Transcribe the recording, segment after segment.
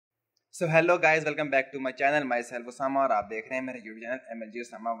So hello guys, welcome back to my channel. My self Usama और आप देख रहे हैं मेरे YouTube channel MLG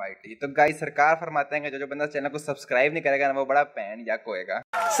Usama YT। तो गाइस, सरकार फरमाते हैं कि जो बंदा चैनल को सब्सक्राइब नहीं करेगा ना, वो बड़ा पैन या होएगा।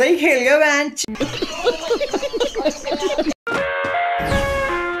 सही खेल गया bench.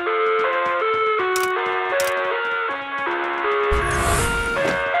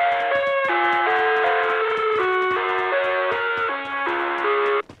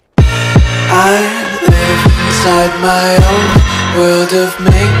 I live inside my own world of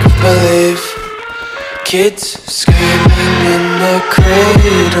make-believe. Kids screaming in their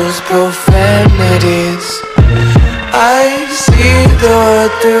cradles, profanities. I see the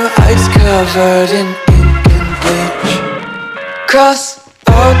world through ice covered in ink and bleach. Cross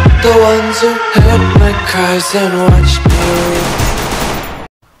out the ones who heard my cries and watched me weep.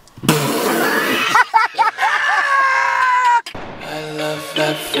 I love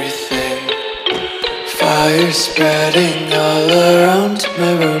everything. Fire spreading all around my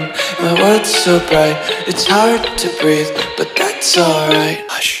room. My world's so bright, it's hard to breathe, but that's alright.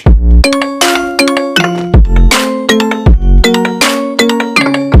 Hush.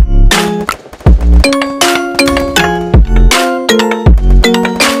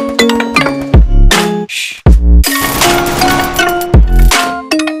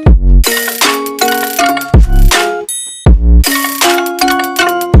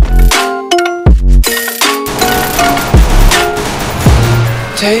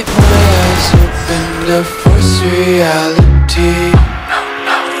 Take my eyes open to force reality.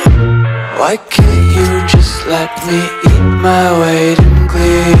 Why can't you just let me eat my weight in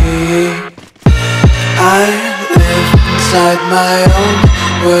glee? I live inside my own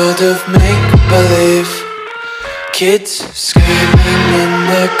world of make-believe. Kids screaming in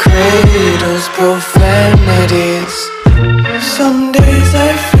their cradles, profanities. Some days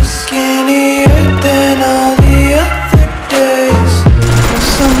I feel skinnier than all the other days.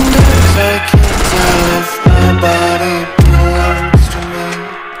 Sometimes I can't tell if my body belongs to me.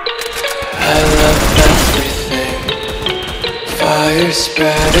 I love everything. Fire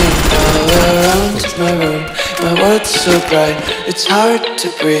spreading all around my room. My world's so bright, it's hard to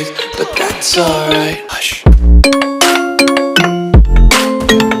breathe, but that's alright. Hush.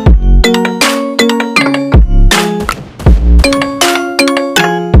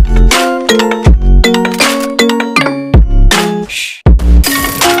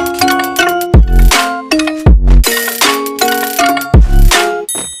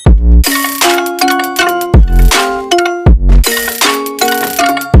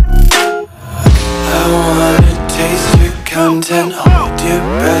 Content, hold your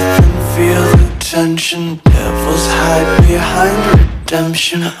breath and feel the tension. Devils hide behind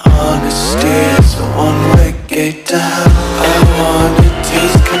redemption. Honesty is a one-way gate to hell. I wanna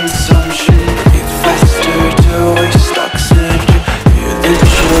taste consumption. Breathe faster to waste oxygen. Hear the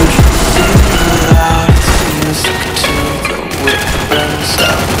children sing aloud. It's music till the wick burns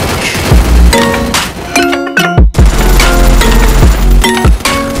out.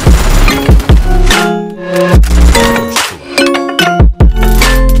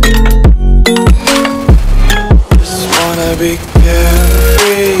 Be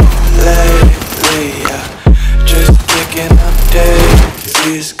carefree lately, yeah. Just kicking up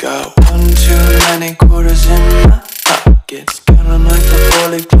daisies. Got one too many quarters in my pockets. Counting like the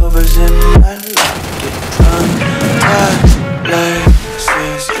 4-leaf clovers in my locket.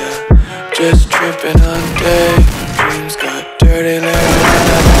 Laces, yeah. Just tripping on daydreams. Got dirty lyrics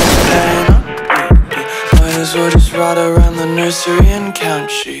staying on repeat. Might as well just ride around the nursery and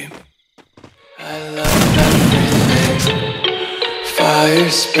count sheep. I love everything. Fire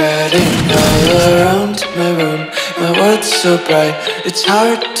spreading all around my room. My world's so bright, it's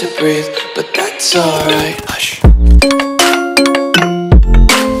hard to breathe, but that's alright. Hush.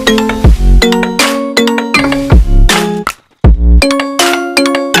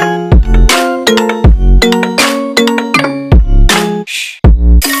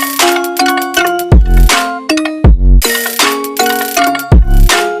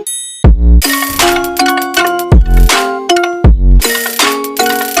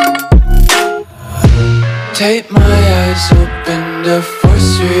 Take my eyes open to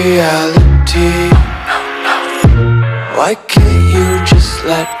force reality. Why can't you just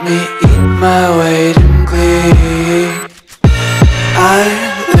let me eat my weight in glee? I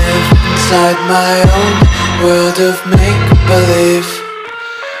live inside my own world of make-believe.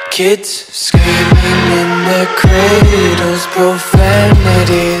 Kids screaming in their cradles,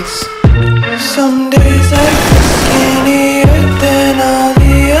 profanities. Some days I feel skinnier than all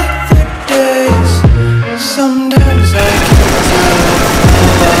the other days. Sometimes I can't tell if my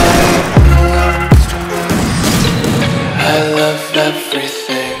body belongs to me. I love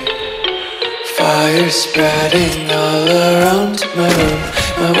everything. fire spreading all around my room.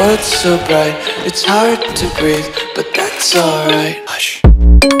 My world's so bright, it's hard to breathe, but that's alright. Hush.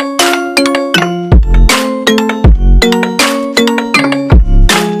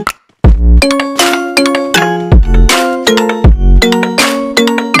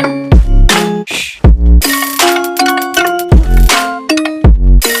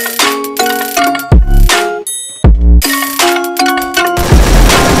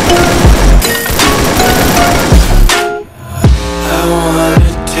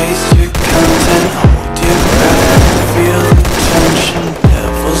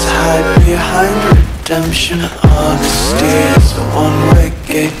 Redemption, honesty is a one-way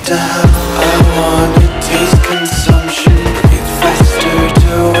gate to hell. I wanna taste consumption, breathe faster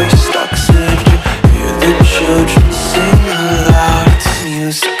to waste oxygen. Hear the children sing aloud, it's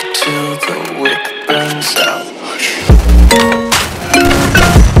music till the wick burns out.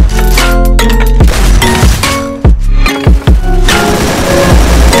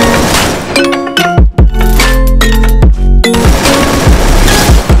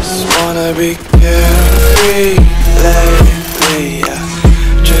 Just wanna be carefree lately, yeah.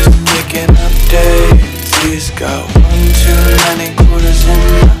 Just picking up daisies. Got one too many quarters in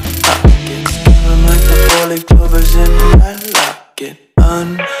my pockets. Feeling like the 40 clovers in my locket.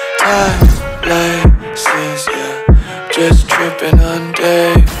 Untied laces, yeah. Just